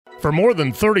For more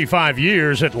than 35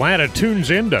 years, Atlanta tunes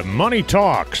into Money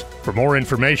Talks. For more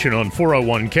information on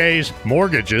 401ks,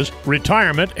 mortgages,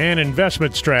 retirement, and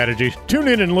investment strategies, tune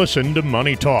in and listen to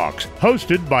Money Talks,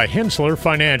 hosted by Hensler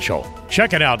Financial.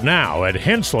 Check it out now at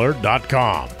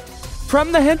hensler.com.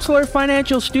 From the Hensler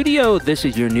Financial Studio, this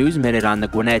is your News Minute on the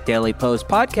Gwinnett Daily Post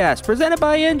podcast, presented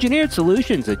by Engineered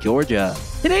Solutions of Georgia.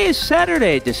 Today is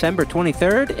Saturday, December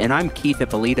 23rd, and I'm Keith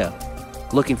Ippolito.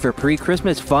 Looking for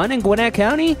pre-Christmas fun in Gwinnett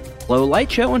County? Glow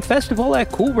Light Show and Festival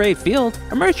at Cool Ray Field.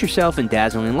 Immerse yourself in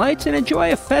dazzling lights and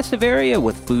enjoy a festive area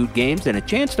with food, games, and a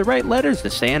chance to write letters to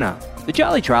Santa. The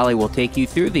Jolly Trolley will take you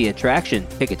through the attraction.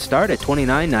 Tickets start at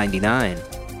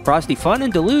 $29.99. Frosty Fun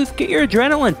in Duluth. Get your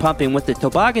adrenaline pumping with the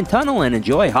Toboggan Tunnel and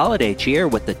enjoy holiday cheer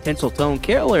with the Tinseltone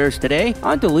Carolers today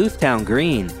on Duluth Town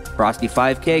Green. Frosty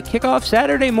 5K kickoff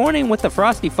Saturday morning with the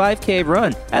Frosty 5K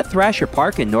run at Thrasher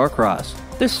Park in Norcross.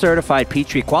 This certified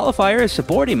Petrie qualifier is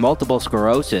supporting multiple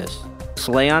sclerosis.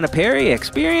 Slay on a Perry.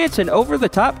 Experience an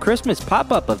over-the-top Christmas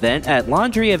pop-up event at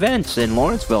Laundry Events in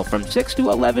Lawrenceville from 6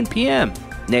 to 11 p.m.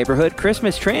 Neighborhood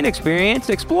Christmas Train Experience.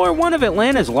 Explore one of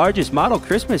Atlanta's largest model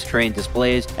Christmas train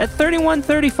displays at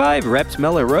 3135 Reps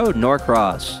Miller Road,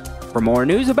 Norcross. For more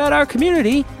news about our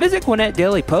community, visit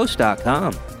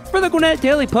GwinnettDailyPost.com. For the Gwinnett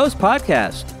Daily Post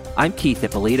podcast, I'm Keith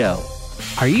Ippolito.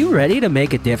 Are you ready to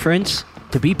make a difference?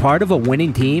 To be part of a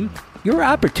winning team? Your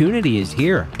opportunity is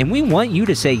here, and we want you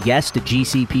to say yes to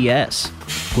GCPS.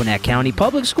 Gwinnett County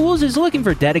Public Schools is looking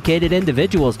for dedicated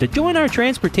individuals to join our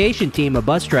transportation team of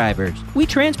bus drivers. We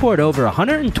transport over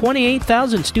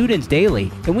 128,000 students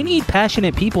daily, and we need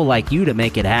passionate people like you to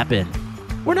make it happen.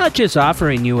 We're not just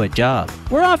offering you a job.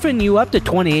 We're offering you up to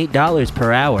 $28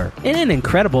 per hour and an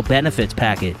incredible benefits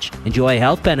package. Enjoy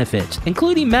health benefits,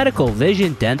 including medical,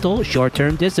 vision, dental,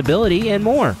 short-term disability, and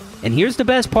more. And here's the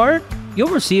best part. You'll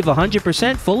receive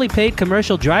 100% fully paid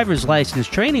commercial driver's license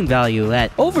training value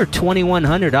at over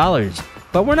 $2,100.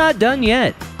 But we're not done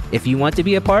yet. If you want to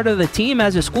be a part of the team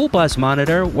as a school bus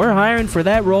monitor, we're hiring for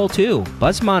that role too.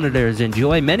 Bus monitors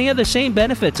enjoy many of the same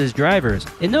benefits as drivers,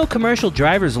 and no commercial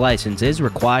driver's license is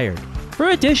required. For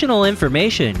additional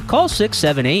information, call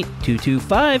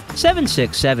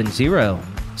 678-225-7670.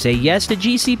 Say yes to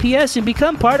GCPS and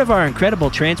become part of our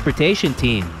incredible transportation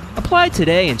team. Apply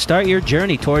today and start your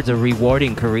journey towards a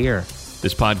rewarding career.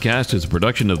 This podcast is a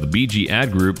production of the BG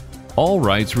Ad Group, all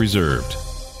rights reserved.